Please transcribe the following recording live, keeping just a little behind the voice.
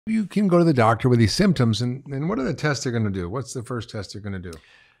You can go to the doctor with these symptoms, and what are the tests they're going to do? What's the first test they're going to do?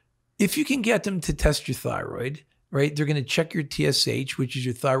 If you can get them to test your thyroid, right, they're going to check your TSH, which is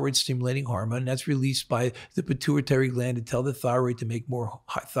your thyroid stimulating hormone. That's released by the pituitary gland to tell the thyroid to make more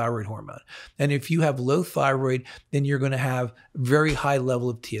thyroid hormone. And if you have low thyroid, then you're going to have very high level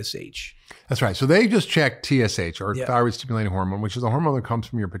of TSH. That's right. So they just check TSH, or thyroid stimulating hormone, which is a hormone that comes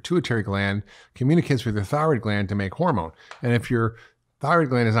from your pituitary gland, communicates with your thyroid gland to make hormone. And if your thyroid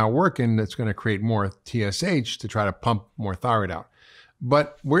gland is not working, it's going to create more TSH to try to pump more thyroid out.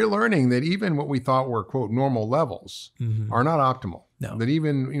 But we're learning that even what we thought were, quote, normal levels are not optimal. No. That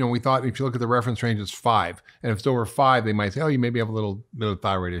even, we thought if you look at the reference range, it's 5. And if it's over 5, they might say, oh, you maybe have a little bit of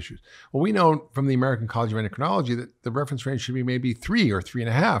thyroid issues. Well, we know from the American College of Endocrinology that the reference range should be maybe 3 or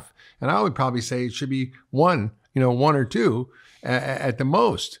 3.5. And I would probably say it should be 1, 1 or 2 at the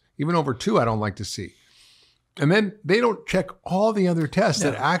most. Even over 2, I don't like to see. And then they don't check all the other tests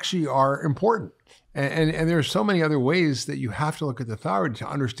that actually are important. And there are so many other ways that you have to look at the thyroid to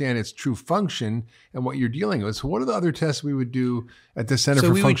understand its true function and what you're dealing with. So what are the other tests we would do at the Center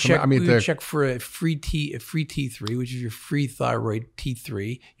for Functional? We would check for a free T3, which is your free thyroid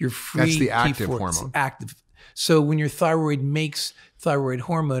T3. Your free That's the active T4, hormone. It's active. So when your thyroid makes thyroid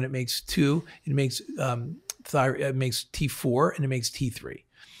hormone, it makes 2. It makes it makes T4 and it makes T3.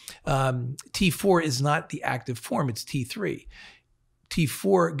 T4 is not the active form; it's T3.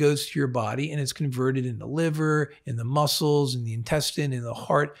 T4 goes to your body and it's converted in the liver, in the muscles, in the intestine, in the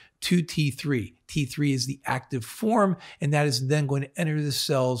heart to T3. T3 is the active form, and that is then going to enter the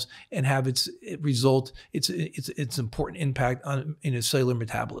cells and have its important impact in a cellular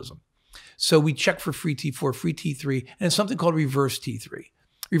metabolism. So we check for free T4, free T3, and it's something called reverse T3.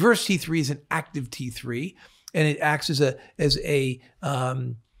 Reverse T3 is an active T3, and it acts as a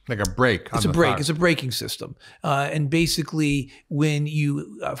like a brake. It's a brake. It's a braking system. And basically, when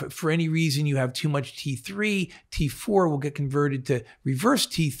you, for any reason, you have too much T3, T4 will get converted to reverse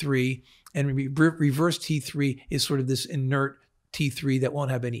T3, and reverse T3 is sort of this inert T3 that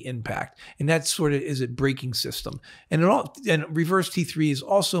won't have any impact. And that sort of is a braking system. And reverse T3 is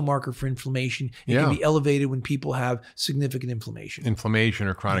also a marker for inflammation. It can be elevated when people have significant inflammation. Inflammation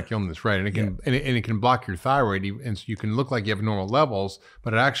or chronic illness, right? And it can and it can block your thyroid, and so you can look like you have normal levels,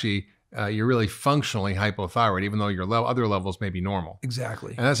 but it actually you're really functionally hypothyroid, even though your other levels may be normal.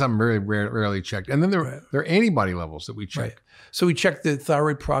 Exactly. And that's something very rarely checked. And then there are antibody levels that we check. Right. So we check the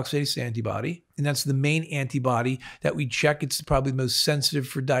thyroid peroxidase antibody, and that's the main antibody that we check. It's probably the most sensitive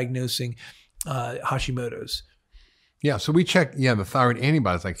for diagnosing Hashimoto's. Yeah, so we check, the thyroid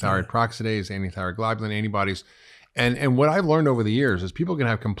antibodies like thyroid peroxidase, antithyroid globulin antibodies. And what I've learned over the years is people can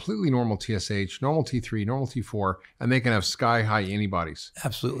have completely normal TSH, normal T3, normal T4, and they can have sky-high antibodies.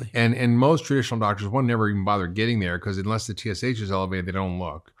 Absolutely. And most traditional doctors, one, never even bother getting there because unless the TSH is elevated, they don't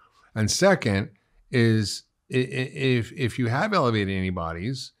look. And second is if you have elevated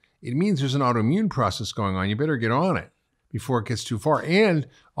antibodies, it means there's an autoimmune process going on. You better get on it before it gets too far. And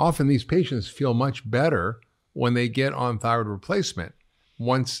often these patients feel much better when they get on thyroid replacement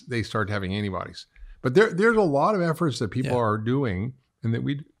once they start having antibodies. But there's a lot of efforts that people are doing, and that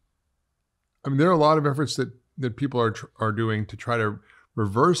there are a lot of efforts that people are doing to try to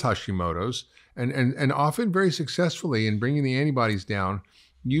reverse Hashimoto's, and often very successfully in bringing the antibodies down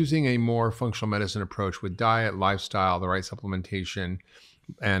using a more functional medicine approach with diet, lifestyle, the right supplementation,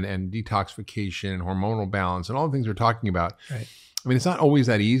 and detoxification, and hormonal balance, and all the things we're talking about. Right. I mean, it's not always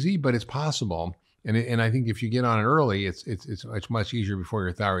that easy, but it's possible. And I think if you get on it early, it's much easier before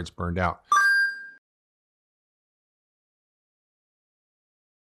your thyroid's burned out.